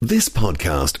This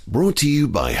podcast brought to you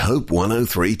by Hope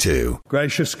 103.2.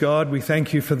 Gracious God, we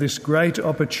thank you for this great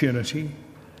opportunity.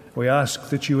 We ask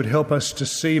that you would help us to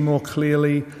see more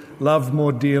clearly, love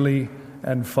more dearly,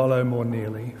 and follow more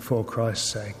nearly, for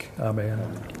Christ's sake.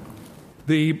 Amen.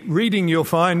 The reading you'll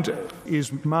find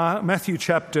is Matthew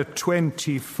chapter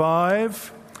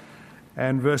 25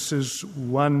 and verses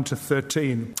 1 to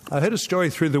 13. I heard a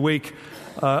story through the week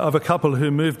of a couple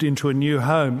who moved into a new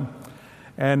home,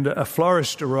 and a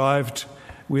florist arrived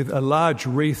with a large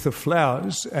wreath of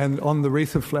flowers, and on the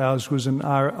wreath of flowers was an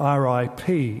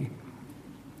RIP.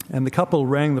 And the couple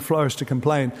rang the florist to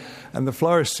complain, and the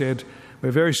florist said,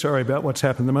 "We're very sorry about what's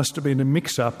happened. There must have been a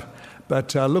mix-up,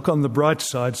 but look on the bright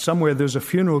side. Somewhere there's a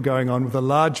funeral going on with a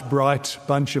large, bright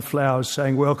bunch of flowers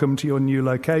saying, 'Welcome to your new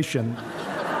location.'"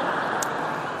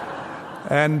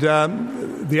 And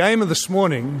the aim of this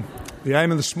morning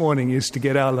is to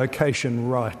get our location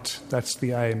right. That's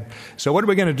the aim. So what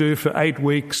we're going to do for 8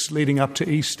 weeks leading up to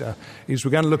Easter is we're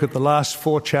going to look at the last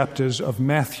 4 chapters of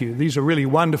Matthew. These are really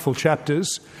wonderful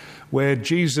chapters where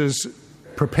Jesus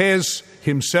prepares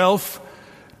himself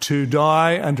to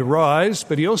die and to rise,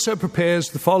 but he also prepares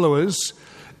the followers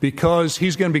because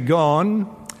he's going to be gone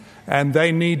and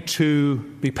they need to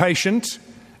be patient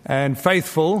and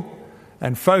faithful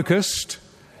and focused.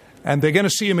 And they're going to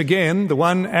see him again. The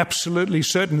one absolutely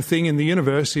certain thing in the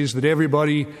universe is that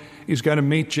everybody is going to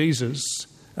meet Jesus.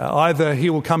 Either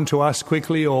he will come to us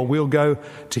quickly or we'll go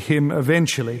to him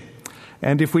eventually.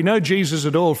 And if we know Jesus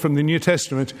at all from the New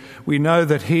Testament, we know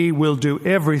that he will do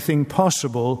everything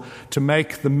possible to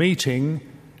make the meeting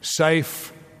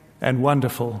safe and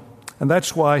wonderful. And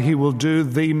that's why he will do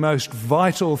the most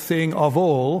vital thing of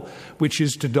all, which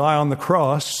is to die on the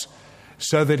cross,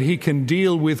 so that he can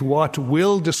deal with what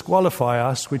will disqualify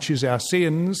us, which is our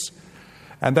sins.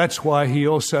 And that's why he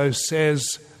also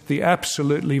says the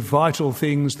absolutely vital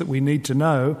things that we need to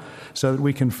know so that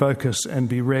we can focus and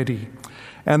be ready.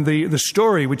 And the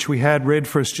story which we had read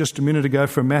for us just a minute ago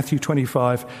from Matthew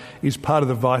 25 is part of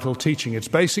the vital teaching. It's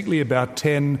basically about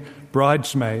 10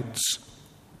 bridesmaids.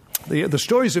 The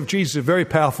stories of Jesus are very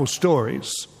powerful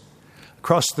stories.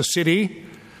 Across the city,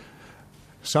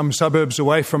 some suburbs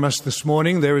away from us this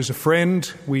morning, there is a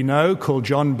friend we know called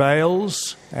John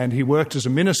Bales, and he worked as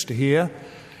a minister here.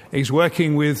 He's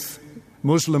working with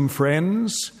Muslim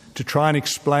friends to try and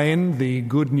explain the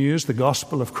good news, the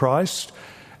gospel of Christ,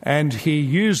 and he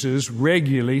uses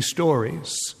regularly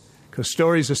stories, because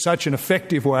stories are such an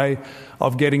effective way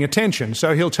of getting attention.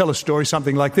 So he'll tell a story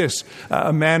something like this.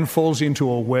 A man falls into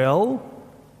a well,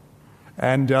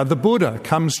 and the Buddha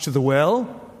comes to the well.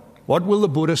 What will the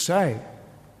Buddha say?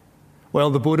 Well,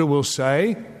 the Buddha will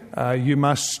say, you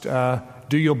must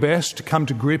do your best to come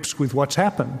to grips with what's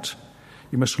happened.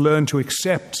 You must learn to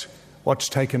accept what's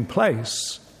taken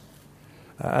place.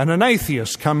 And an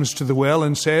atheist comes to the well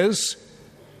and says,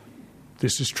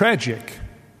 this is tragic.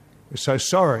 We're so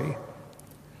sorry.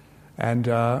 And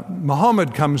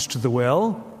Muhammad comes to the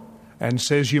well and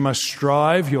says, you must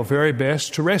strive your very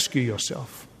best to rescue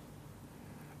yourself.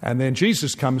 And then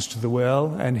Jesus comes to the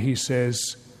well and he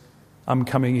says, I'm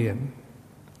coming in,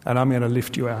 and I'm going to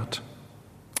lift you out.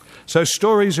 So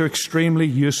stories are extremely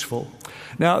useful.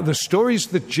 Now, the stories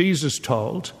that Jesus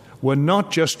told were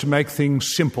not just to make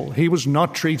things simple. He was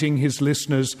not treating his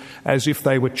listeners as if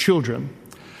they were children.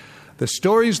 The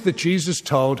stories that Jesus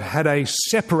told had a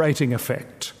separating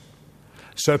effect.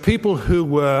 So people who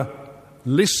were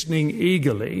listening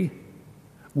eagerly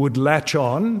would latch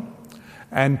on,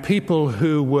 and people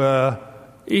who were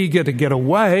eager to get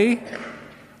away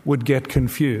would get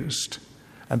confused.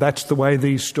 And that's the way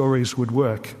these stories would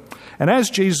work. And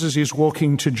as Jesus is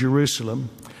walking to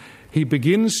Jerusalem, he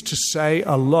begins to say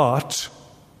a lot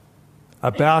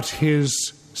about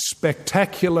his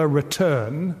spectacular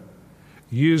return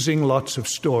using lots of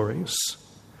stories.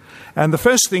 And the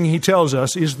first thing he tells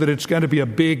us is that it's going to be a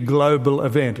big global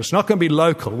event. It's not going to be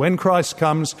local. When Christ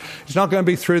comes, it's not going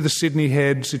to be through the Sydney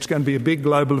Heads. It's going to be a big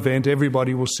global event.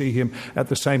 Everybody will see him at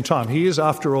the same time. He is,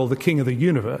 after all, the King of the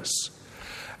universe.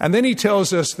 And then he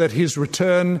tells us that his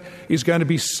return is going to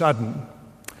be sudden.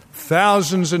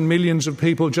 Thousands and millions of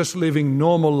people just living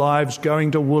normal lives,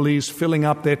 going to Woolies, filling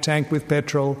up their tank with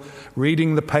petrol,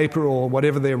 reading the paper or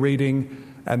whatever they're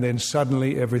reading, and then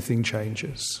suddenly everything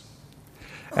changes.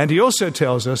 And he also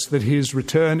tells us that his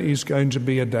return is going to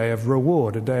be a day of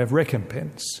reward, a day of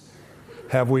recompense.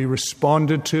 Have we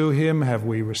responded to him? Have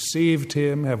we received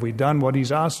him? Have we done what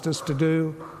he's asked us to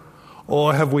do?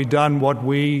 Or have we done what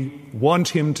we want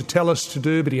him to tell us to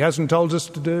do, but he hasn't told us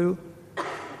to do?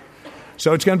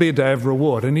 So it's going to be a day of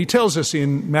reward. And he tells us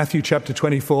in Matthew chapter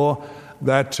 24,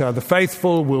 that the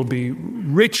faithful will be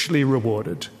richly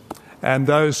rewarded, and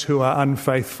those who are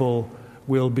unfaithful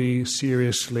will be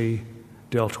seriously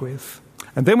dealt with.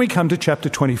 And then we come to chapter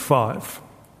 25,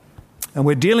 and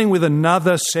we're dealing with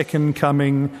another second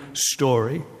coming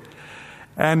story.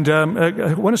 And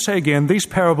I want to say again, these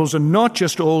parables are not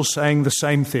just all saying the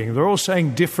same thing. They're all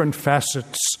saying different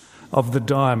facets of the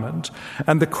diamond.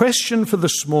 And the question for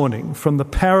this morning from the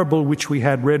parable which we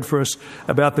had read for us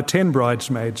about the 10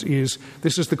 bridesmaids is,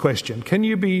 this is the question: can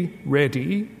you be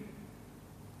ready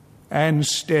and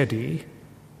steady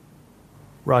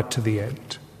right to the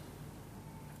end?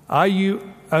 Are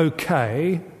you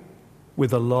okay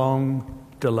with a long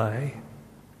delay?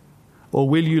 Or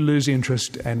will you lose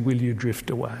interest and will you drift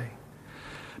away?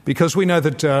 Because we know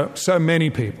that so many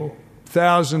people,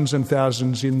 thousands and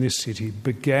thousands in this city,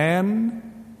 began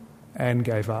and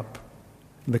gave up.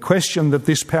 The question that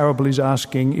this parable is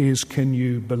asking is, can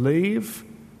you believe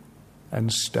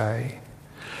and stay?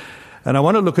 And I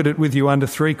want to look at it with you under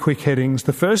 3 quick headings.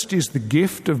 The first is the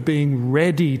gift of being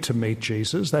ready to meet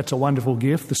Jesus. That's a wonderful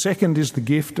gift. The second is the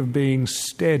gift of being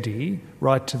steady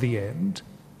right to the end.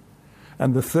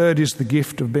 And the third is the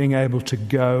gift of being able to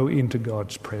go into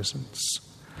God's presence.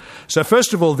 So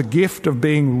first of all, the gift of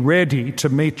being ready to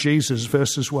meet Jesus,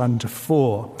 verses 1 to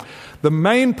 4. The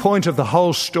main point of the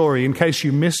whole story, in case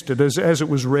you missed it as it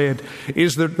was read,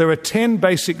 is that there are 10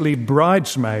 basically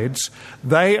bridesmaids.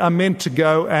 They are meant to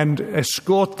go and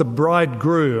escort the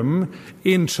bridegroom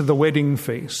into the wedding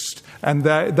feast. And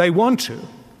they want to.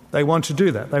 They want to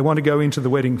do that. They want to go into the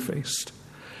wedding feast.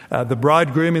 The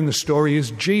bridegroom in the story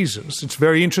is Jesus. It's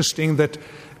very interesting that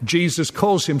Jesus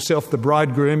calls himself the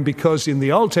bridegroom because in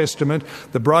the Old Testament,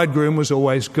 the bridegroom was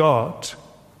always God.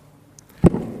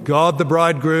 God the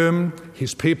bridegroom,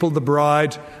 his people the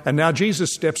bride, and now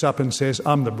Jesus steps up and says,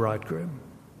 I'm the bridegroom.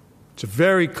 It's a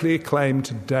very clear claim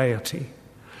to deity.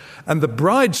 And the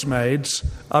bridesmaids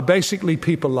are basically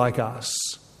people like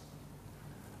us.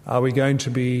 Are we going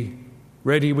to be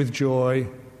ready with joy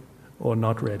or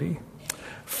not ready?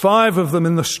 5 of them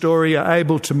in the story are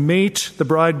able to meet the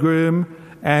bridegroom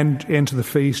and enter the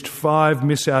feast. 5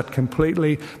 miss out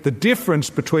completely. The difference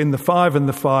between the 5 and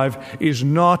the 5 is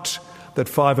not that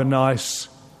 5 are nice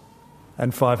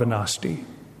and 5 are nasty.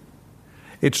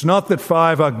 It's not that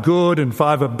 5 are good and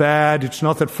 5 are bad. It's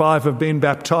not that 5 have been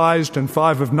baptized and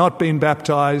 5 have not been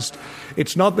baptized.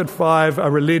 It's not that 5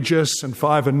 are religious and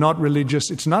 5 are not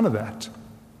religious. It's none of that.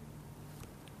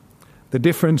 The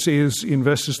difference is in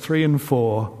verses 3 and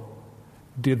 4,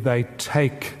 did they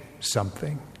take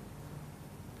something?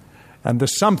 And the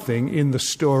something in the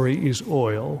story is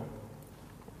oil.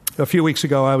 A few weeks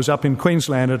ago, I was up in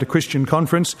Queensland at a Christian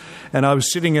conference, and I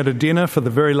was sitting at a dinner for the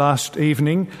very last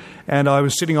evening, and I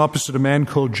was sitting opposite a man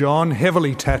called John,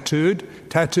 heavily tattooed,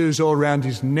 tattoos all around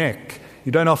his neck.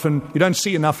 You don't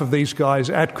see enough of these guys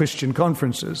at Christian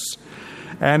conferences.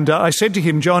 And I said to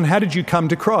him, John, how did you come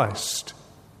to Christ?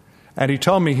 And he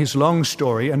told me his long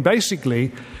story, and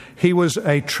basically he was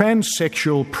a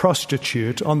transsexual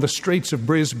prostitute on the streets of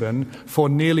Brisbane for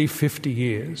nearly 50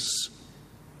 years.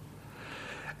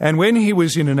 And when he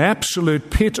was in an absolute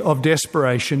pit of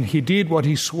desperation, he did what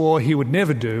he swore he would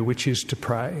never do, which is to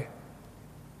pray.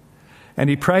 And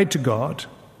he prayed to God,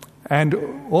 and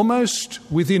almost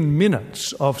within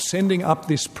minutes of sending up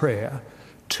this prayer,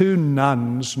 2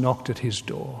 nuns knocked at his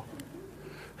door,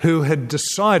 who had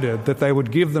decided that they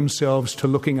would give themselves to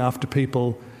looking after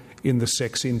people in the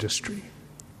sex industry.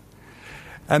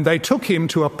 And they took him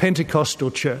to a Pentecostal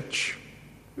church.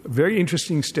 A very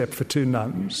interesting step for 2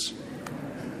 nuns.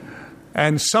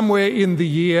 And somewhere in the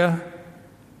year,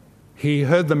 he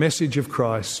heard the message of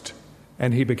Christ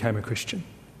and he became a Christian.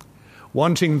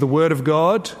 Wanting the Word of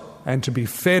God and to be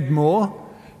fed more,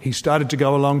 he started to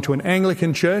go along to an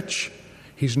Anglican church.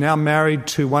 He's now married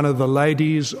to one of the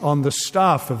ladies on the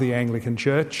staff of the Anglican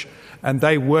Church, and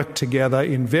they work together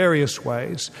in various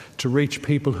ways to reach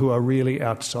people who are really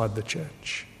outside the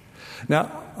church.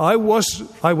 Now, I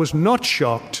was not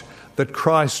shocked that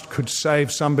Christ could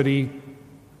save somebody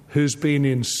who's been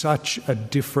in such a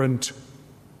different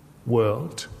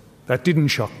world. That didn't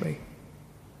shock me.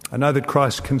 I know that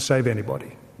Christ can save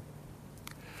anybody.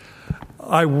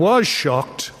 I was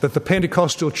shocked that the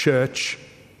Pentecostal church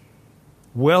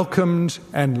welcomed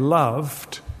and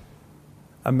loved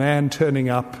a man turning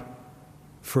up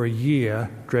for a year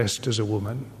dressed as a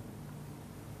woman.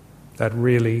 That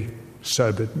really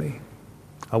sobered me.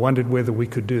 I wondered whether we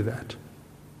could do that.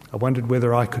 I wondered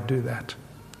whether I could do that.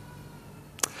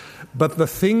 But the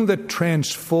thing that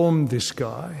transformed this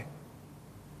guy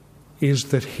is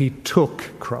that he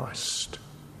took Christ.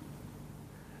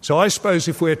 So I suppose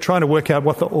if we're trying to work out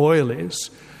what the oil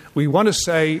is, We want to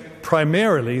say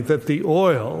primarily that the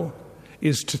oil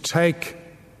is to take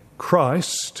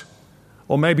Christ,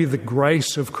 or maybe the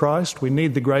grace of Christ. We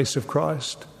need the grace of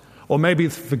Christ, or maybe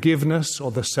the forgiveness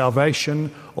or the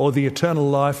salvation or the eternal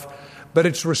life, but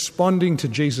it's responding to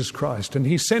Jesus Christ. And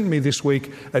he sent me this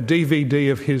week a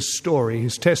DVD of his story,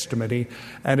 his testimony,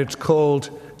 and it's called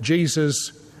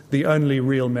Jesus, the Only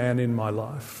Real Man in My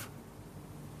Life.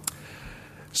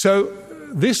 So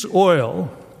this oil,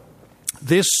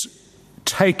 this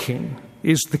taking,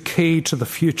 is the key to the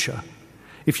future.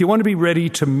 If you want to be ready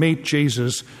to meet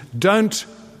Jesus, don't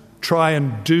try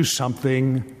and do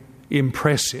something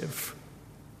impressive.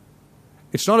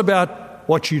 It's not about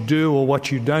what you do or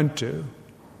what you don't do.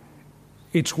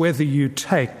 It's whether you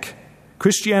take.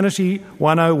 Christianity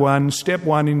 101, step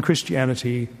one in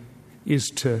Christianity is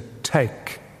to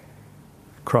take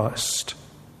Christ,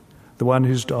 the one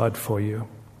who's died for you.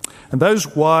 And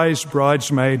those wise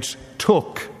bridesmaids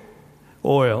took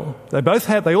oil.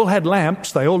 They all had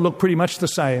lamps. They all looked pretty much the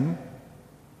same.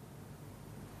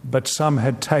 But some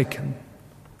had taken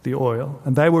the oil,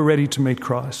 and they were ready to meet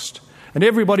Christ. And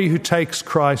everybody who takes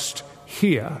Christ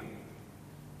here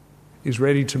is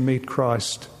ready to meet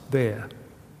Christ there.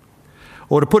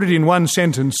 Or to put it in one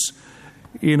sentence,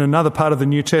 in another part of the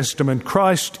New Testament,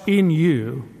 Christ in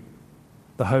you,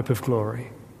 the hope of glory.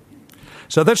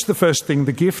 So that's the first thing,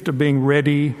 the gift of being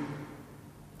ready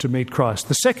to meet Christ.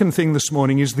 The second thing this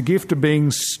morning is the gift of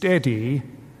being steady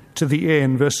to the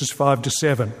end, verses 5 to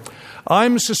 7.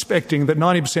 I'm suspecting that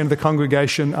 90% of the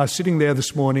congregation are sitting there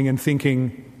this morning and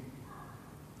thinking,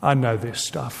 I know this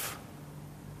stuff.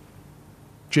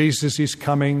 Jesus is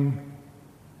coming,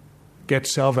 get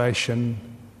salvation,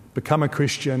 become a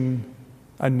Christian,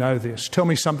 and know this. Tell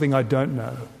me something I don't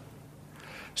know.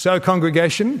 So,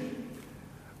 congregation,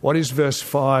 what is verse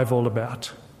 5 all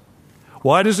about?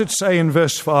 Why does it say in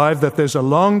verse 5 that there's a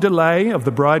long delay of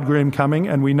the bridegroom coming,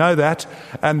 and we know that,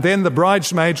 and then the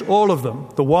bridesmaids, all of them,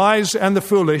 the wise and the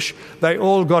foolish, they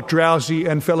all got drowsy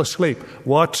and fell asleep?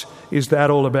 What is that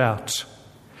all about?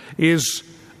 Is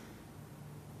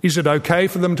it okay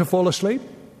for them to fall asleep?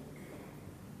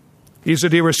 Is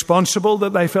it irresponsible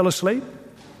that they fell asleep?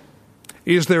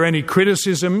 Is there any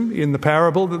criticism in the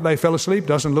parable that they fell asleep?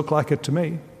 Doesn't look like it to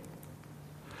me.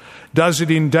 Does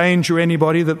it endanger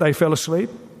anybody that they fell asleep?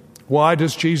 Why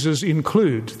does Jesus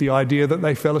include the idea that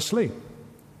they fell asleep?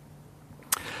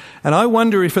 And I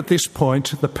wonder if at this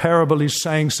point the parable is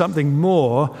saying something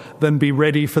more than be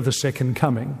ready for the second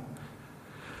coming.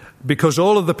 Because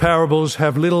all of the parables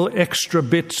have little extra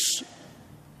bits,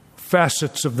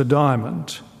 facets of the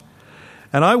diamond.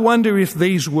 And I wonder if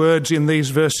these words in these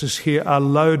verses here are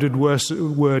loaded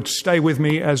words. Stay with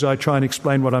me as I try and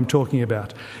explain what I'm talking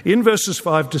about. In verses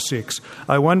 5 to 6,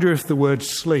 I wonder if the word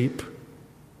sleep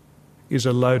is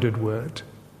a loaded word.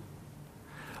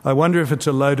 I wonder if it's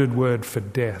a loaded word for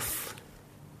death.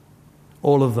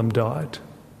 All of them died.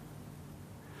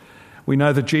 We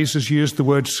know that Jesus used the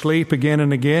word sleep again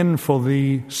and again for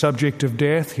the subject of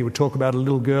death. He would talk about a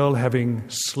little girl having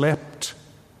slept,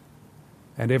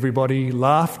 and everybody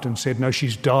laughed and said, no,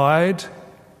 she's died.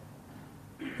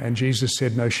 And Jesus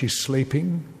said, no, she's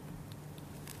sleeping.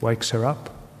 Wakes her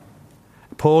up.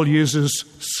 Paul uses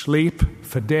sleep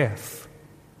for death.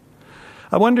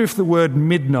 I wonder if the word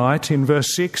midnight in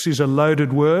verse 6 is a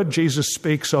loaded word. Jesus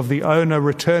speaks of the owner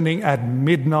returning at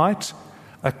midnight,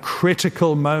 a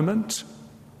critical moment,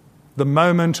 the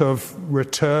moment of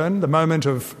return, the moment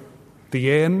of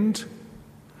the end.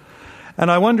 And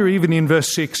I wonder even in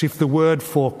verse 6 if the word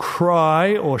for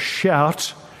cry or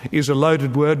shout is a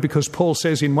loaded word, because Paul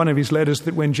says in one of his letters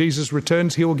that when Jesus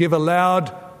returns, he will give a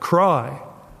loud cry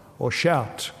or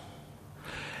shout.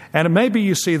 And it may be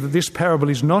you see that this parable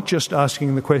is not just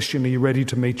asking the question, are you ready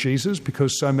to meet Jesus?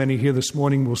 Because so many here this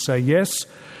morning will say yes.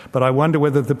 But I wonder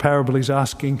whether the parable is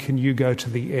asking, can you go to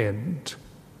the end,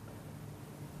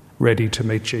 ready to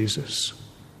meet Jesus?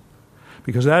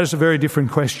 Because that is a very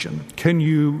different question. Can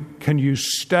you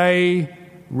stay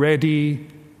ready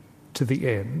to the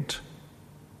end?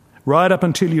 Right up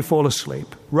until you fall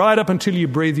asleep, right up until you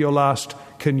breathe your last,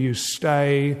 can you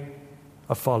stay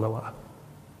a follower?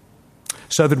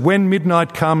 So that when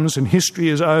midnight comes and history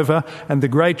is over and the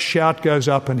great shout goes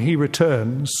up and he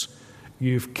returns,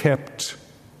 you've kept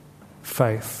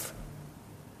faith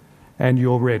and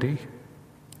you're ready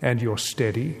and you're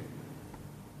steady.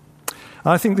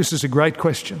 I think this is a great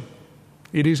question.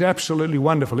 It is absolutely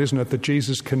wonderful, isn't it, that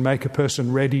Jesus can make a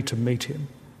person ready to meet him.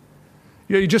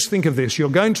 You just think of this. You're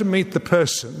going to meet the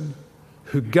person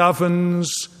who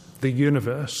governs the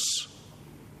universe.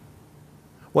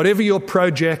 Whatever your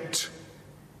project,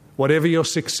 whatever your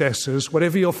successes,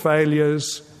 whatever your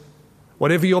failures,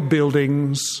 whatever your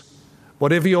buildings,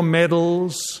 whatever your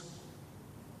medals,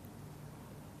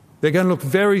 they're going to look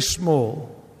very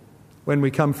small when we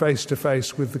come face to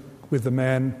face with the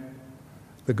man,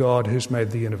 the God who's made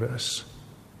the universe.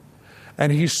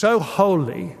 And he's so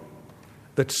holy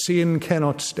that sin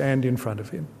cannot stand in front of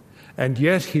him. And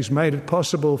yet he's made it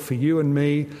possible for you and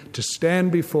me to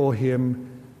stand before him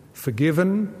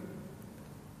forgiven,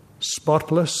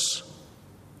 spotless,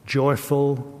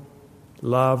 joyful,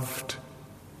 loved,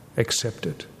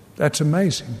 accepted. That's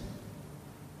amazing.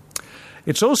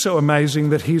 It's also amazing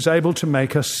that he's able to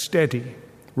make us steady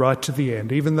right to the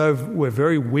end, even though we're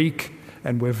very weak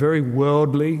and we're very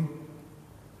worldly.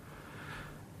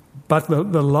 But the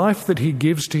life that he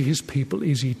gives to his people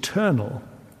is eternal.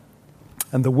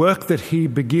 And the work that he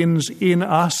begins in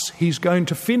us, he's going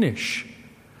to finish.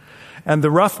 And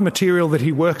the rough material that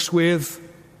he works with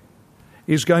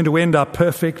is going to end up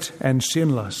perfect and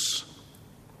sinless.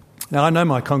 Now, I know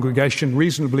my congregation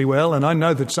reasonably well, and I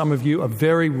know that some of you are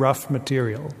very rough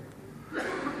material.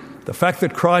 The fact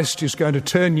that Christ is going to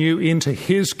turn you into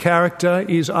his character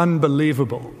is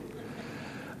unbelievable.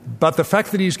 But the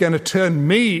fact that he's going to turn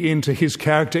me into his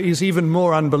character is even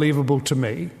more unbelievable to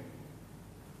me.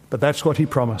 But that's what he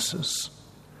promises.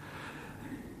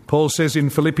 Paul says in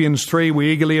Philippians 3,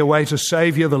 we eagerly await a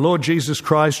Saviour, the Lord Jesus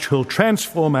Christ, who will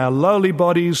transform our lowly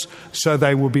bodies so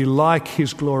they will be like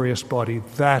his glorious body.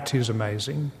 That is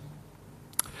amazing.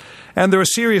 And there are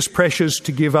serious pressures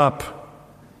to give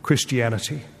up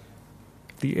Christianity.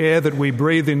 The air that we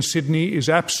breathe in Sydney is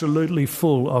absolutely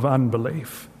full of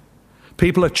unbelief.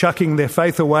 People are chucking their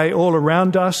faith away all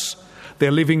around us.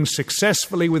 They're living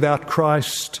successfully without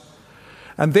Christ.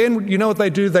 And then, you know what they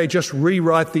do? They just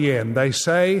rewrite the end. They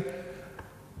say,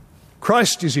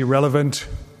 Christ is irrelevant.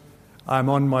 I'm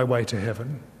on my way to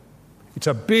heaven. It's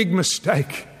a big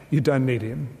mistake. You don't need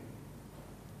him.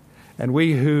 And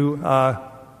we who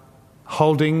are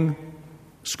holding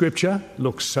Scripture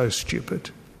look so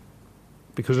stupid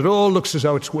because it all looks as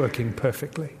though it's working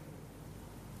perfectly.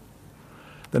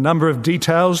 The number of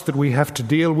details that we have to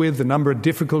deal with, the number of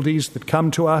difficulties that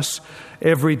come to us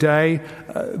every day,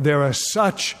 there are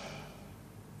such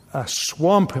a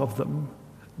swamp of them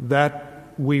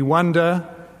that we wonder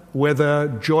whether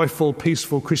joyful,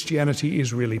 peaceful Christianity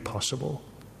is really possible.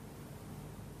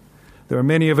 There are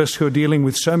many of us who are dealing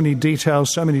with so many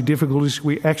details, so many difficulties,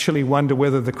 we actually wonder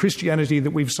whether the Christianity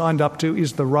that we've signed up to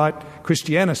is the right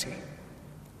Christianity.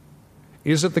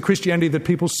 Is it the Christianity that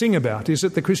people sing about? Is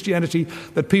it the Christianity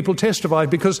that people testify?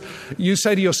 Because you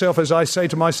say to yourself, as I say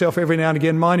to myself every now and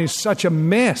again, mine is such a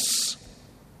mess.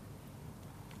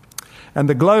 And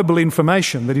the global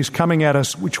information that is coming at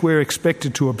us, which we're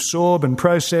expected to absorb and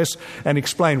process and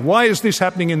explain. Why is this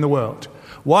happening in the world?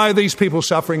 Why are these people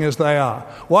suffering as they are?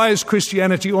 Why is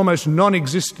Christianity almost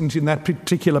non-existent in that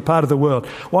particular part of the world?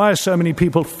 Why are so many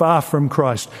people far from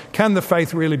Christ? Can the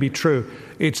faith really be true?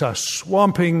 It's a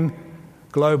swamping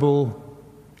global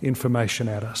information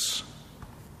at us.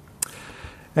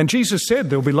 And Jesus said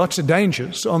there will be lots of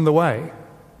dangers on the way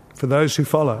for those who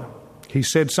follow. He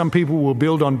said some people will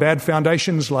build on bad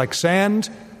foundations like sand,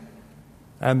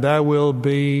 and they will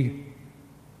be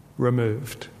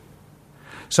removed.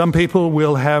 Some people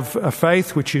will have a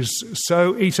faith which is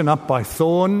so eaten up by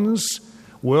thorns,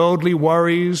 worldly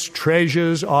worries,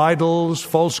 treasures, idols,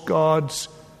 false gods,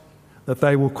 that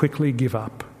they will quickly give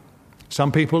up.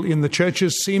 Some people in the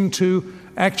churches seem to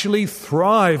actually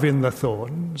thrive in the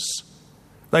thorns.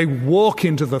 They walk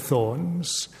into the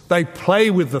thorns. They play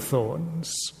with the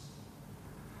thorns.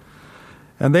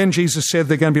 And then Jesus said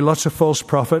there are going to be lots of false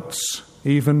prophets,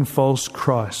 even false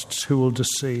Christs who will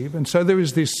deceive. And so there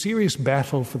is this serious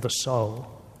battle for the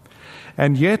soul.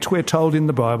 And yet we're told in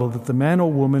the Bible that the man or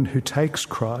woman who takes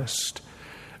Christ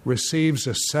receives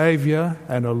a Saviour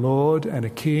and a Lord and a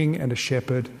King and a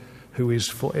Shepherd who is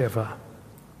forever.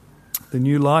 The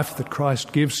new life that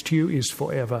Christ gives to you is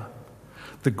forever.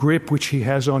 The grip which he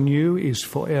has on you is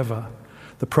forever.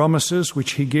 The promises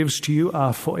which he gives to you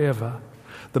are forever.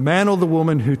 The man or the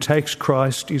woman who takes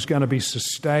Christ is going to be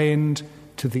sustained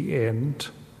to the end.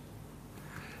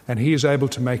 And he is able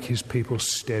to make his people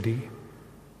steady,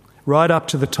 right up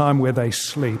to the time where they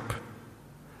sleep.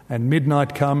 And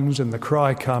midnight comes and the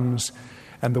cry comes.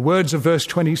 And the words of verse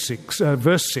 25,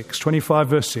 verse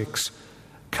 6,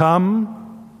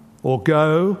 come or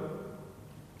go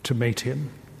to meet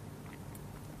him.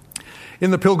 In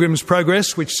the Pilgrim's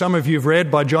Progress, which some of you have read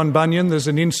by John Bunyan, there's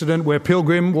an incident where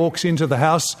Pilgrim walks into the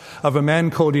house of a man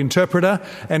called Interpreter,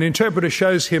 and Interpreter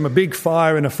shows him a big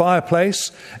fire in a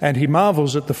fireplace, and he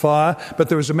marvels at the fire, but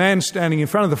there is a man standing in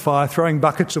front of the fire throwing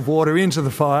buckets of water into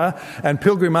the fire, and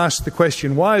Pilgrim asks the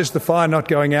question, why is the fire not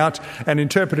going out? And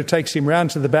Interpreter takes him round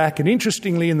to the back, and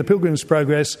interestingly, in the Pilgrim's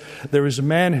Progress, there is a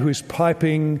man who is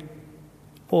piping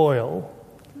oil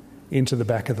into the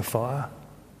back of the fire.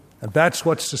 And that's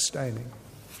what's sustaining.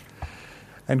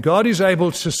 And God is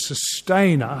able to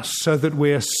sustain us so that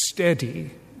we're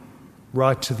steady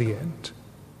right to the end.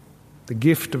 The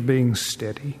gift of being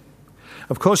steady.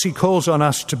 Of course, He calls on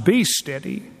us to be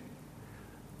steady,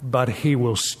 but He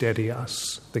will steady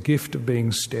us. The gift of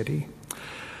being steady.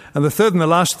 And the third and the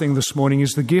last thing this morning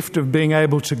is the gift of being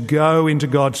able to go into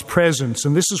God's presence.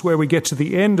 And this is where we get to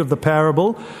the end of the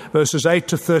parable, verses 8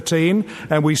 to 13,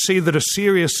 and we see that a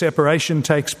serious separation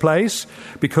takes place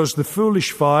because the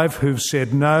foolish five who've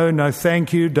said, no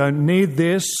thank you, don't need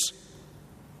this,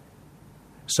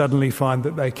 suddenly find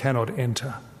that they cannot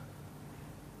enter.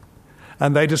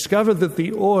 And they discover that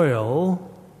the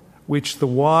oil which the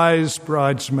wise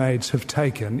bridesmaids have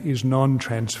taken is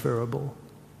non-transferable.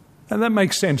 And that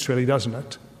makes sense, really, doesn't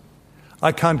it?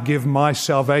 I can't give my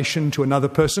salvation to another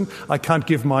person. I can't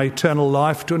give my eternal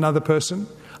life to another person.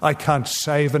 I can't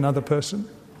save another person.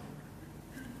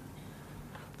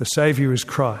 The Saviour is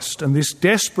Christ. And this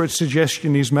desperate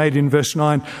suggestion is made in verse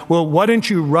 9. Well, why don't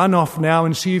you run off now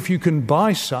and see if you can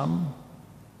buy some?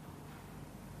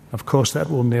 Of course, that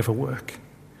will never work.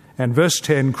 And verse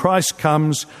 10, Christ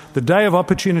comes, the day of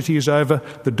opportunity is over,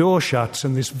 the door shuts,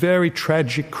 and this very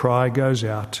tragic cry goes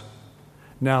out.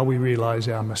 Now we realise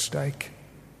our mistake.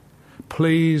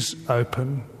 Please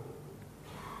open.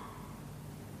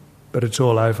 But it's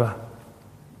all over.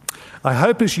 I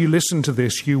hope as you listen to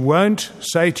this, you won't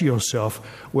say to yourself,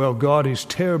 well, God is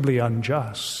terribly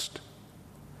unjust.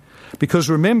 Because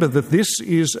remember that this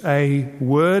is a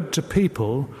word to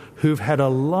people who've had a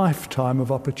lifetime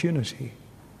of opportunity.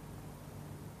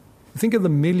 Think of the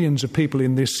millions of people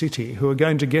in this city who are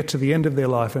going to get to the end of their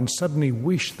life and suddenly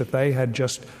wish that they had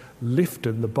just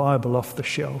lifted the Bible off the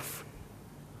shelf,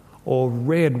 or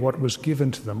read what was given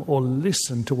to them, or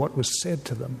listened to what was said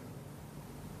to them.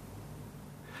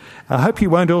 I hope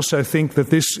you won't also think that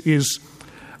this is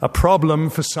a problem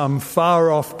for some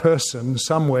far-off person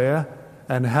somewhere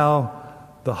and how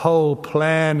the whole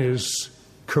plan is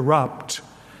corrupt,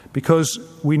 because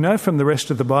we know from the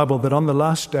rest of the Bible that on the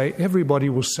last day everybody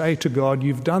will say to God,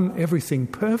 you've done everything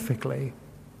perfectly.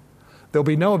 There'll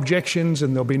be no objections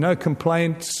and there'll be no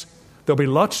complaints. There'll be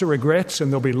lots of regrets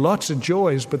and there'll be lots of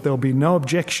joys, but there'll be no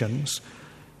objections.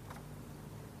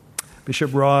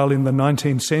 Bishop Ryle in the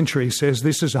 19th century says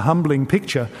this is a humbling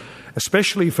picture,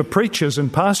 especially for preachers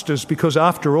and pastors, because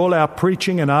after all our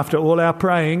preaching and after all our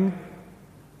praying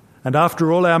and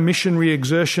after all our missionary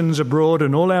exertions abroad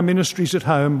and all our ministries at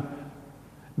home,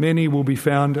 many will be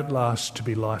found at last to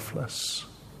be lifeless.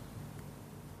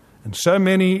 And so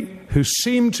many who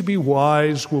seem to be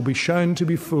wise will be shown to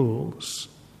be fools.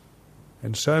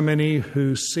 And so many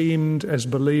who seemed as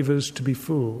believers to be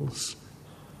fools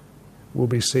will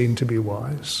be seen to be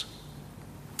wise.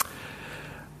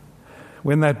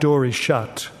 When that door is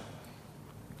shut,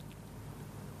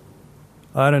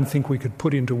 I don't think we could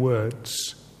put into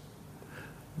words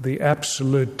the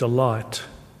absolute delight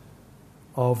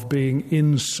of being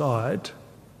inside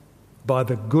by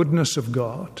the goodness of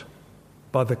God,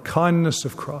 by the kindness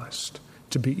of Christ,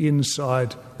 to be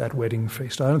inside that wedding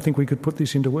feast. I don't think we could put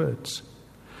this into words.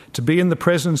 To be in the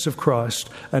presence of Christ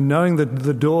and knowing that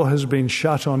the door has been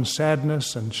shut on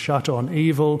sadness and shut on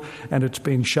evil and it's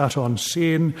been shut on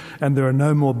sin, and there are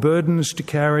no more burdens to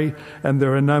carry and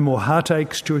there are no more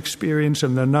heartaches to experience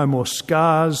and there are no more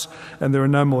scars and there are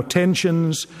no more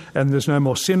tensions and there's no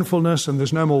more sinfulness and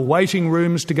there's no more waiting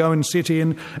rooms to go and sit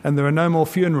in and there are no more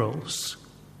funerals.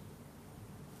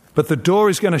 But the door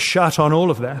is going to shut on all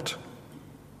of that.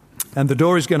 And the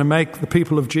door is going to make the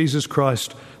people of Jesus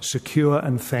Christ secure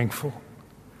and thankful.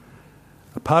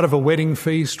 A part of a wedding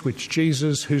feast which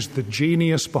Jesus, who's the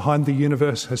genius behind the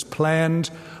universe, has planned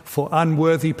for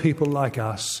unworthy people like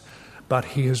us, but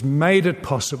he has made it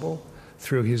possible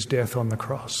through his death on the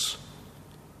cross.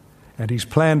 And he's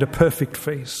planned a perfect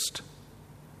feast.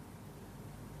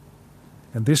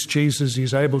 And this Jesus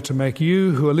is able to make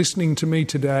you who are listening to me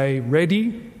today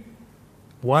ready,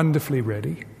 wonderfully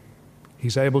ready.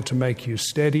 He's able to make you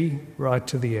steady right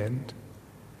to the end.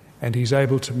 And he's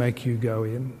able to make you go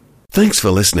in. Thanks for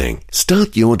listening.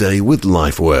 Start your day with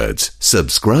Life Words.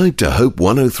 Subscribe to Hope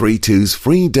 1032's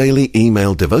free daily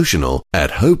email devotional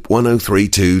at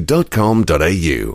hope1032.com.au.